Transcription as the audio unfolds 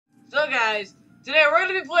So guys, today we're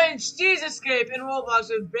going to be playing Cheese Escape in Roblox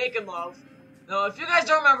with Bacon Love. Now, if you guys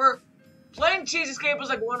don't remember, playing Cheese Escape was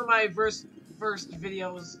like one of my first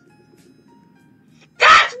videos.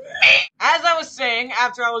 That's me! As I was saying,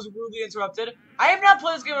 after I was rudely interrupted, I have not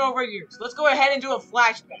played this game in over a year, so let's go ahead and do a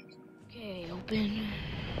flashback. Okay, open.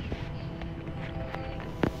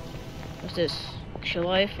 What's this? Extra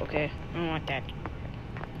life? Okay, I don't want that.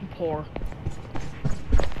 I'm poor.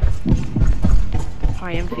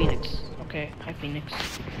 Hi, I'm Phoenix. Okay, hi Phoenix.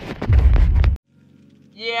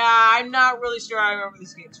 Yeah, I'm not really sure I remember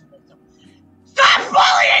this game too well. Stop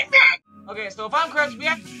bullying me! Okay, so if I'm correct, we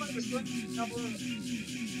have to find a certain number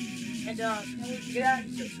and get out of here.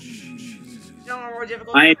 No more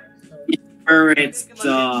difficult. I'm sure it's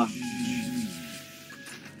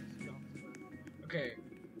Okay.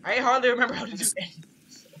 I hardly remember how to do anything.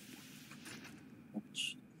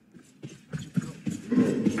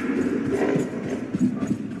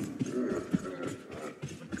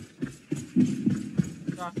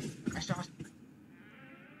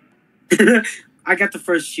 I got the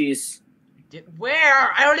first cheese.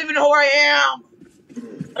 Where? I don't even know where I am!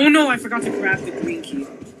 Oh no, I forgot to grab the green key.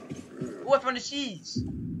 Oh, I found the cheese.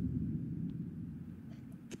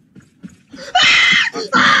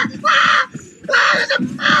 There's a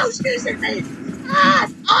mouse chasing me!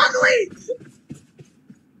 Ugly!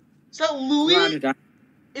 Is that Louis?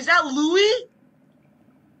 Is that Louis?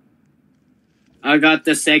 I got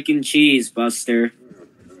the second cheese, Buster.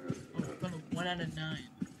 Oh, 1 out of 9.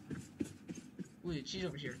 Wait, cheese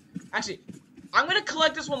over here. Actually, I'm gonna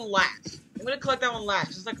collect this one last. I'm gonna collect that one last,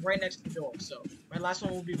 because it's like right next to the door, so my last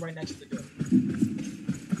one will be right next to the door.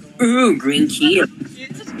 Ooh, green key. Oh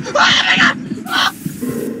my god! Ah!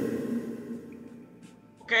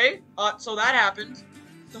 Okay, so that happened.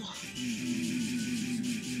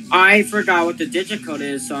 I forgot what the digit code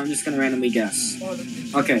is, so I'm just gonna randomly guess.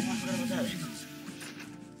 Okay.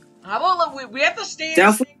 How about we have to stay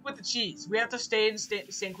in sync with the cheese. We have to stay in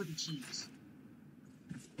sync with the cheese.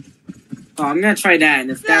 Oh, I'm gonna try that, and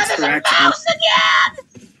if that's correct, mouse again!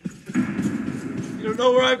 You don't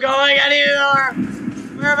know where I'm going anymore!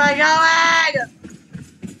 Where am I going?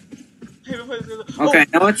 Okay,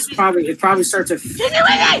 now it probably starts to. Get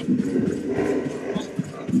away!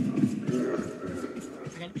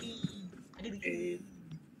 I gotta pee.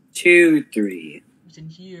 2, 3. What's in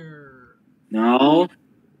here? No.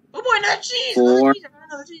 Oh boy, not cheese! 4.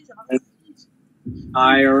 Another cheese.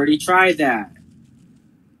 I already tried that.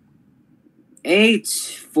 8,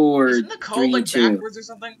 4, Isn't the code 3, like 2. backwards or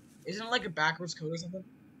something? Isn't it like a backwards code or something?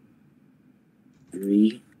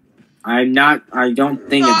 3. I don't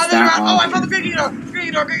think it's that Oh, I found the green door!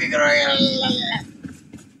 Green door!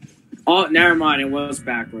 Oh, never mind, it was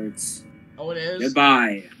backwards. Oh, it is?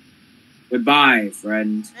 Goodbye. Goodbye,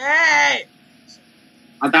 friend. Hey!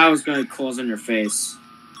 I thought I was gonna close on your face.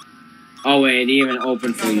 Oh wait, it even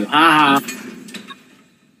opened for you. Haha.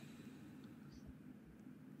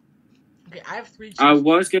 Okay, I have 3 cheese. I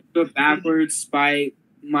was gonna do it backwards, but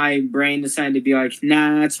my brain decided to be like,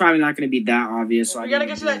 nah, it's probably not gonna be that obvious. Well, so we gotta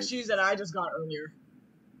get to that cheese that I just got earlier.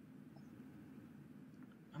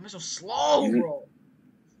 I'm so slow, bro.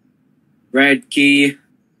 Red key.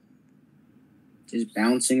 Just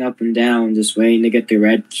bouncing up and down, just waiting to get the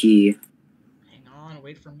red key. Hang on,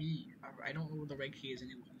 wait for me. I don't know where the red key is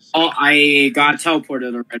anyways. Oh, I got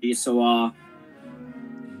teleported already, so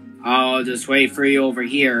I'll just wait for you over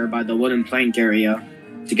here by the wooden plank area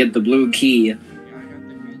to get the blue key. Yeah, I got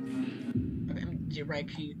the green key. Okay, the red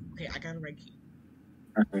key. Okay, I got a red key.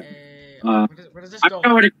 Okay. Where does this I go?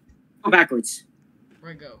 know where to go backwards.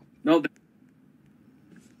 Where it go? No.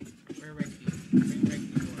 Where red key? Bring red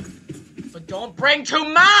key door. But don't bring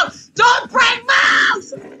 2 mouse! Don't bring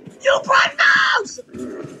mouse! You brought mouse!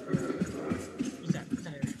 What's that? What's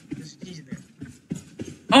that area? There's cheese in there.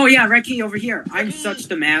 Oh yeah, red key over here. I'm such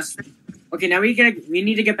the master. Okay, now we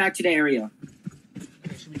need to get back to the area.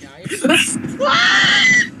 Okay, should we die?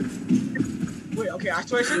 Wait, okay,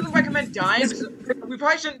 so I shouldn't recommend dying. We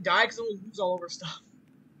probably shouldn't die because we'll lose all of our stuff.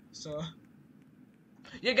 So,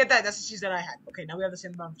 you get that? That's the cheese that I had. Okay, now we have the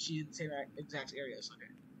same amount of cheese in the same exact areas. Okay.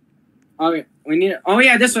 Okay, we need. Oh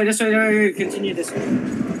yeah, this way. Continue this way.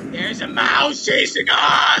 There's a mouse chasing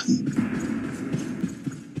us.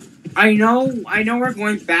 I know we're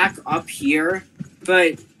going back up here,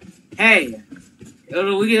 but hey,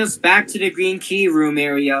 it'll lead us back to the green key room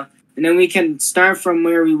area, and then we can start from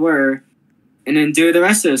where we were, and then do the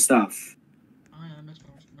rest of the stuff. Oh yeah, that makes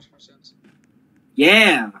much more sense.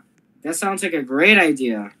 Yeah, that sounds like a great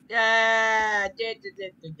idea. Yeah.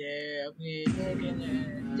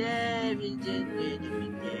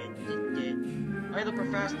 I look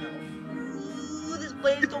fast now. Ooh, this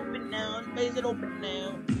Space open now. Space it open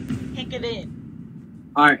now. Can't get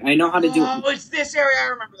in. Alright, I know how to do it. Oh, it's this area. I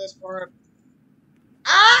remember this part.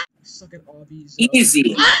 Ah! I suck at obbies.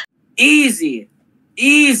 Easy. Ah! Easy.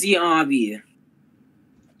 Easy, obby.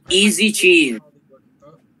 Easy cheese.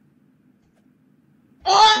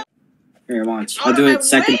 Oh! Here, watch. Out I'll of do my it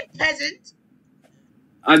second. way, peasant!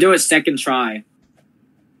 I'll do it second try.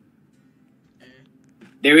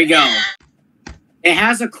 There we go. It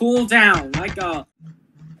has a cooldown, like a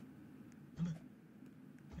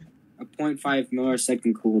 0.5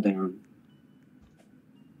 millisecond cooldown.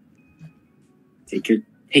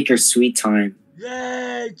 Take your sweet time.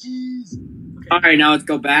 Yay, cheese! Okay. Alright, now let's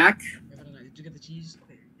go back. Did you get the cheese?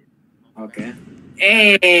 Okay.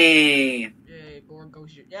 Hey! Yay, board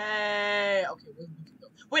goes here. Yay! Okay, where's Blinky go?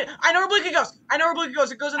 Wait, I know where Blinky goes! I know where Blinky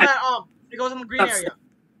goes. It goes in that, it goes in the green area.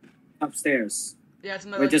 Upstairs. Yeah, it's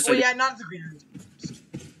in the, Wait, just oh so- yeah, not the green area.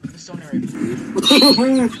 The stone area.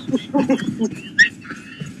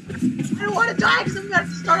 I don't want to die because I'm going to have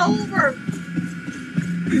to start all over!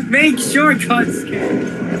 Make shortcuts, kid.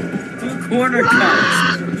 Do corner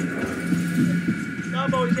cuts. No,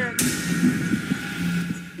 but we can't.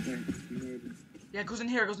 Yeah, it goes in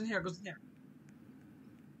here, it goes in here, it goes in here.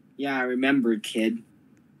 Yeah, I remembered, kid.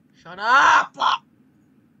 Shut up!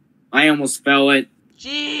 I almost fell it.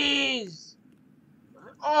 Jeez!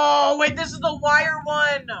 Oh, wait, this is the wire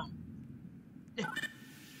one!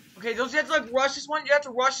 Okay, don't you have to, like, rush this one? You have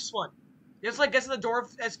to rush this one. You have to, like, get to the door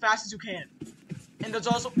as fast as you can. And there's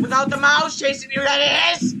also, without the mouse chasing me, that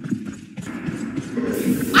is!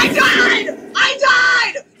 I died! I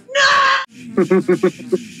died! No!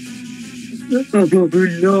 Oh,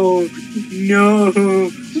 no. No.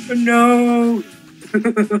 No.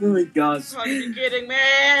 Oh my gosh. Are you kidding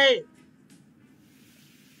me?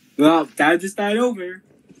 Well, that just died over.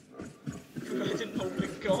 I didn't know where to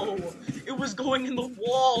go. It was going in the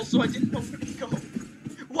wall, so I didn't know where to go.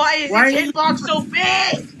 Why is its hitbox so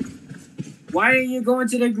big? Why didn't you go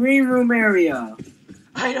into the green room area?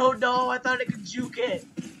 I don't know. I thought I could juke it.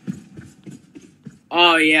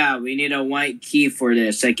 Oh yeah, we need a white key for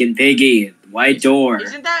this. Second piggy. White door.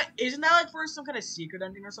 Isn't that like for some kind of secret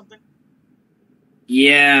ending or something?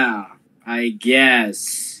 Yeah, I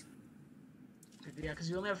guess. Yeah, because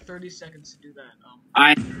you only have 30 seconds to do that.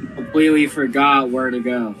 I completely forgot where to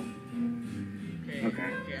go.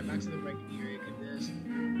 Okay, I'm back to the right area. Get this. Okay,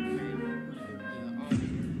 I'm gonna go to the obby.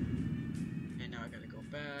 And now I gotta go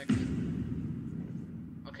back.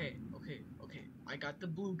 Okay. I got the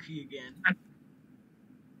blue key again.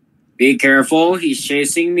 Be careful, he's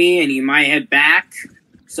chasing me and he might head back.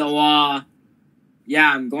 So,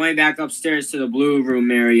 yeah, I'm going back upstairs to the blue room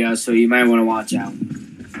area, so you might want to watch out.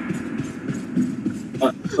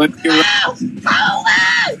 But you're right. Follow me!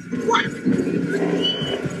 What?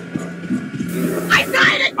 I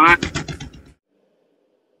died it! Oh,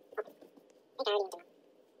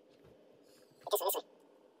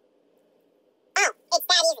 it's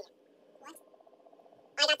that easy. What?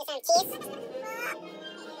 I got the sound cheese.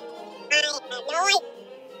 I have no idea.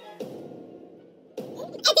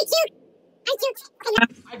 Epic juke! I juked.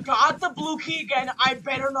 I got the blue key again. I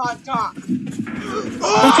better not die.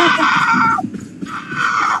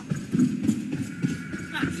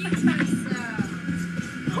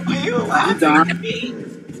 Are you laughing at me?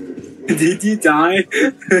 Did you die?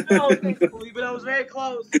 No, thankfully, but I was very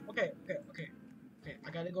close. Okay. I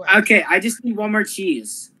gotta go. Okay, I just need one more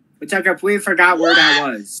cheese. Which I completely forgot where that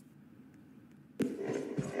was.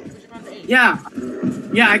 Yeah,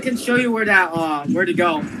 I can show you where where to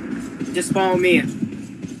go. Just follow me.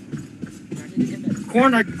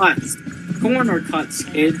 Corner cuts,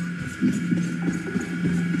 kid.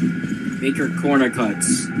 Make your corner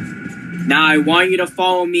cuts. Now I want you to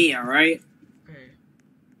follow me, all right? Okay.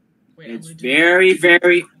 Wait, It's very.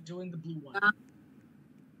 I'm doing the blue one.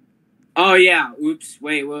 Oh yeah. Oops.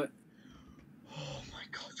 Wait. What? Oh my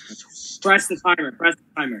god, you're so stupid. Press the timer. Press the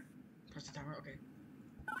timer, okay.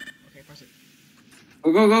 Okay, press it.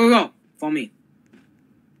 Go. Follow me.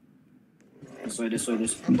 This way.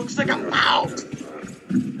 It looks like a mouth!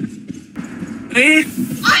 Eh?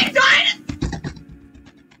 I died!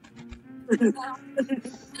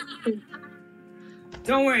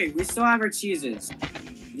 Don't worry, we still have our cheeses.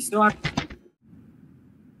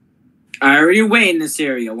 I already wait in this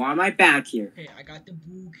area. Why am I back here? Okay, I got the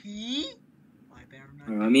blue key. I better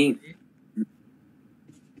not.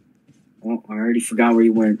 Oh, I already forgot where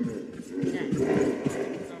you went.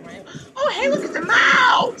 Oh, hey, look at the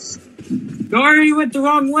mouse! You already went the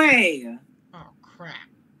wrong way. Oh, crap.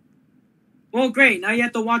 Well, great. Now you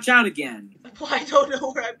have to watch out again. I don't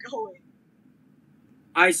know where I'm going.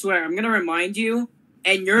 I swear, I'm gonna remind you.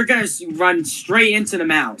 and you're gonna run straight into the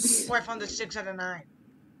mouse. Oh, I found the 6 out of 9.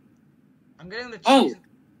 I'm getting the cheese. Oh.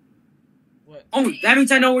 What? Oh, that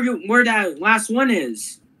means I know where that last one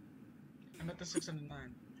is. I'm at the 6 out of 9.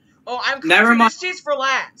 Oh, I'm Never collecting mind. this cheese for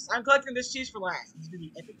last. I'm collecting this cheese for last. It's gonna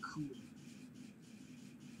be epic cool.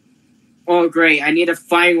 Oh, great. I need to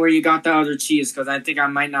find where you got the other cheese, because I think I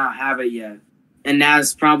might not have it yet. And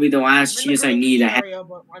that's probably the last I'm in the cheese I green need to key have. area,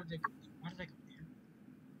 but why did I go there?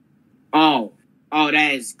 Oh. Oh,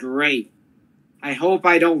 that is great. I hope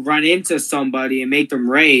I don't run into somebody and make them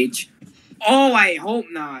rage. Oh, I hope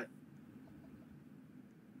not.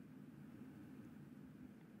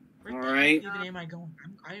 Where All the right. heck even am I going?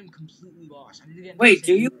 I am completely lost. I need to get. Wait,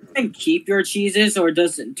 do you even keep your cheeses, or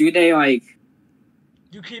do they, like...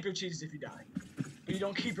 You keep your cheese if you die, but you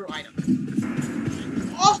don't keep your items.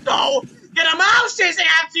 Also, get a mouse chasing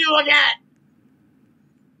after you again.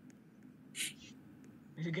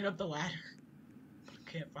 Need to get up the ladder.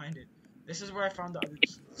 Can't find it. This is where I found the other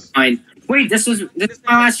cheese. Fine. Wait, this is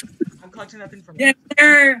my last... I'm collecting that thing from. Yes,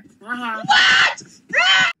 sir! Uh-huh. What?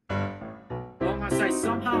 Oh, must I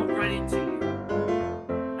somehow run into you?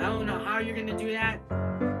 I don't know how you're gonna do that.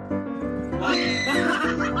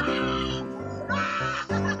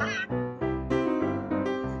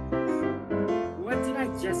 What did I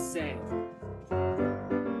just say?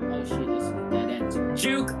 Oh shit, this is a dead end.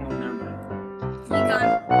 Juke! Oh, never mind.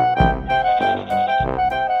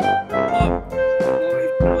 Oh,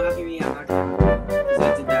 if you don't have me, I'm not gonna. Because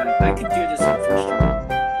I did that. I could do this on first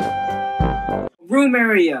try. Room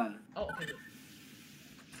area! Oh, okay. Good.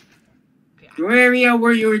 Okay. Room area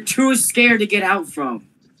where you were too scared to get out from.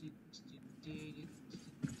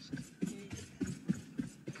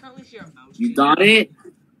 I currently hear a mouse. You got it? I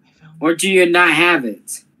found Or do you not have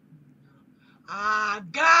it? I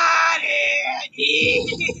got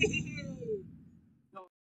it!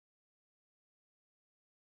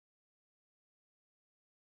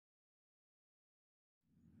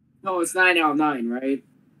 No, it's 9 out of 9, right?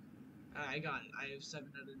 I got it. I have 7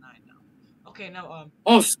 out of 9 now. Okay, now,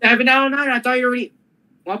 Oh, 7 out of 9? I thought you already...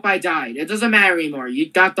 Well, I died. It doesn't matter anymore. You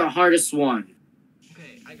got the hardest one.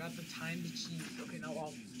 okay, I got the timed cheese. Okay, now,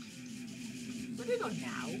 where do I go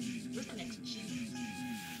now? Where's the next cheese?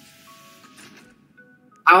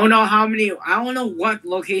 I don't know how many... I don't know what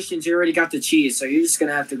locations you already got the cheese, so you're just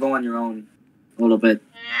gonna have to go on your own a little bit.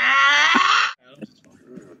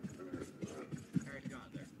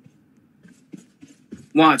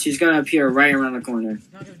 Watch, he's gonna appear right around the corner.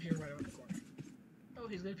 He's not gonna appear right around the corner. Oh,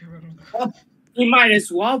 he's gonna appear right around the corner. He might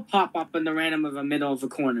as well pop up in the random of the middle of the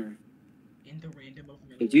corner. In the random of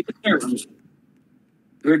If you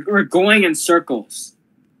we're going in circles.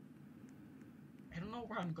 I don't know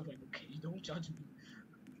where I'm going, okay? Don't judge me.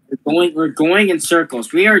 We're going in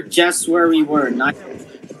circles. We are just where we were, not... Let's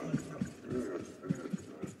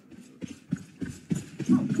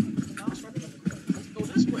go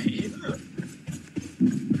this way.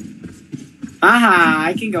 Haha,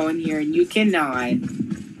 I can go in here and you cannot.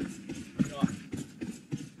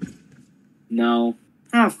 No,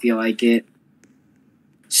 I don't feel like it.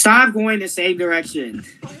 Stop going the same direction.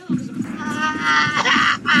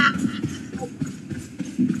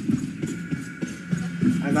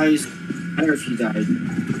 I thought you said better if you died.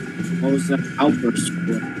 What was the outburst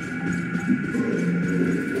for?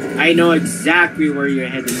 I know exactly where you're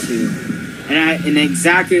headed to. And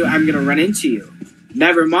exactly I'm gonna run into you.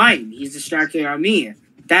 Never mind, he's distracted on me.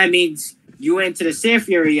 That means you went to the safe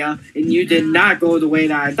area and you did not go the way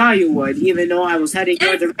that I thought you would, even though I was heading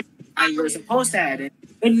your direction you were supposed to head in.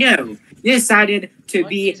 But no, you decided to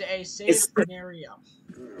be a safe scenario.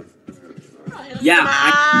 Yeah,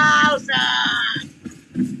 I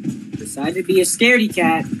decided to be a scaredy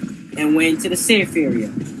cat and went to the safe area.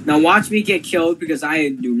 Now watch me get killed because I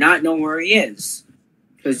do not know where he is.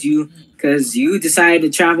 Because you decided to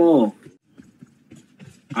travel.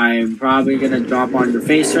 I'm probably gonna drop on your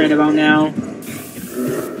face right about now.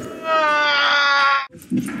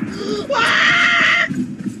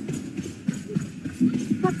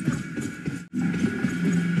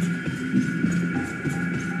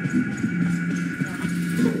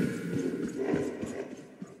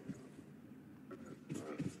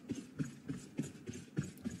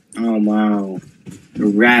 Oh wow, the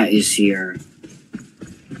rat is here.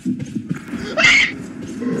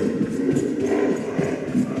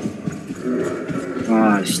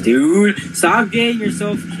 Gosh, dude, stop getting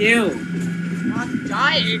yourself killed. I'm not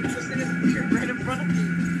dying. This thing is right in front of me.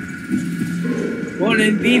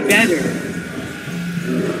 Wouldn't be better.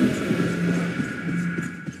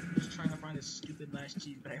 I'm just trying to find this stupid last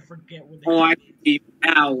cheese, but I forget where they Oh, I see you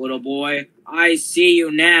now, little boy. I see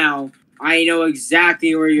you now. I know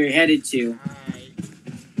exactly where you're headed to.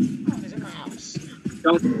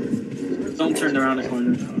 Don't turn around the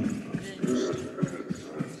corner.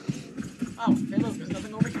 Oh, hey look, there's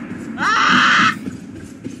nothing over here. Ah!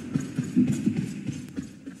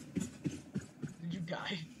 Did you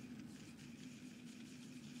die?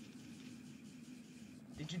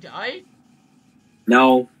 Did you die?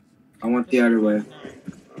 No, I went the other way.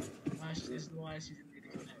 This is the last season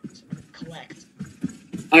to collect.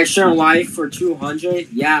 Extra life for 200?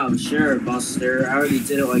 Yeah, sure, Buster. I already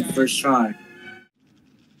did it like first try.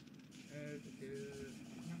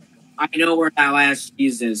 I know where that last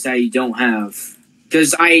cheese is that you don't have.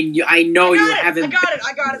 Because I know you haven't. I got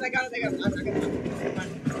it.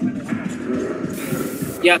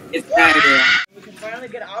 Yep, it's that. We can finally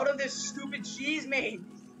get out of this stupid cheese maze.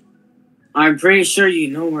 I'm pretty sure you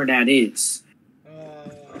know where that is.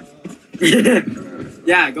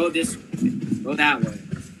 Yeah, go this way. Go that way.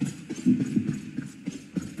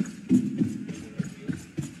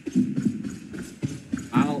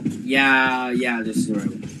 Yeah, this is the right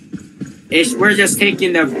way. We're just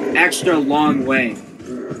taking the extra long way.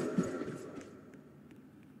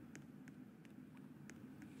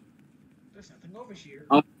 There's nothing over here.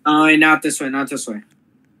 Oh, not this way, not this way.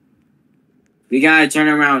 We gotta turn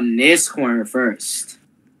around this corner first.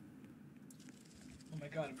 Oh my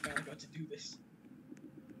god, I'm finally about to do this.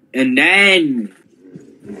 And then...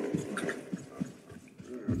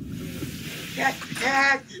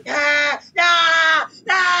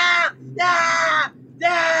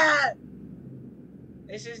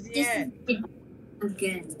 This is the end.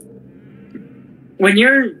 Again. When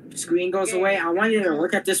your screen goes away, I want you to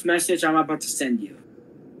look at this message I'm about to send you.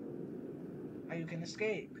 How you can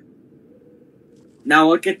escape. Now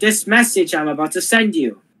look at this message I'm about to send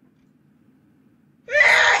you.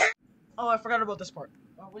 Oh, I forgot about this part.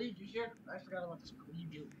 Oh, what did you do here? I forgot about this part. What did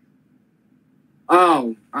you do?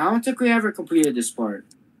 Oh, I don't think we ever completed this part.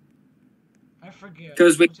 I forget.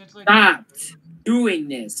 Because we It's like- stopped doing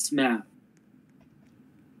this map.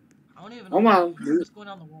 I don't even Oh, know well. what's going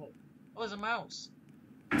on the wall. Oh, there's a mouse.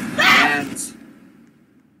 And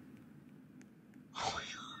Oh my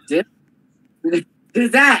god.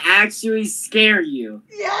 did that actually scare you?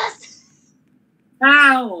 Yes!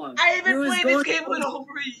 How? I haven't It was played this going- game in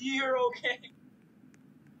over a year, okay?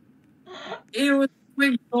 It was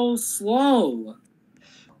going so slow.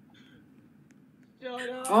 Shut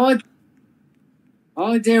up.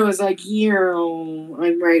 All it did was like, here,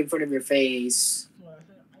 I'm right in front of your face.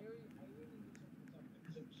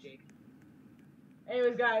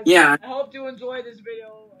 Anyways, guys, Yeah. I hope you enjoyed this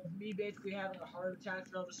video of me basically having a heart attack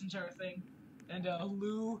throughout this entire thing. And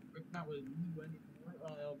Lou, or not really Lou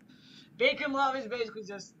anymore, Bacon Love is basically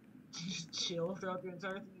just chill throughout the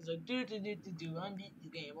entire thing. He's like, I'm beating the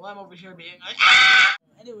game. Well, I'm over here being like, ah!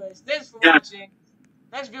 Anyways, thanks for watching.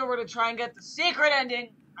 Next video, we're gonna try and get the secret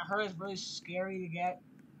ending. I heard it's really scary to get.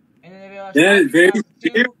 And then maybe Very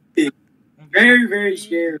scary. Very, very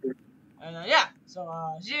scary. And yeah, so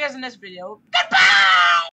see you guys in this video. Goodbye!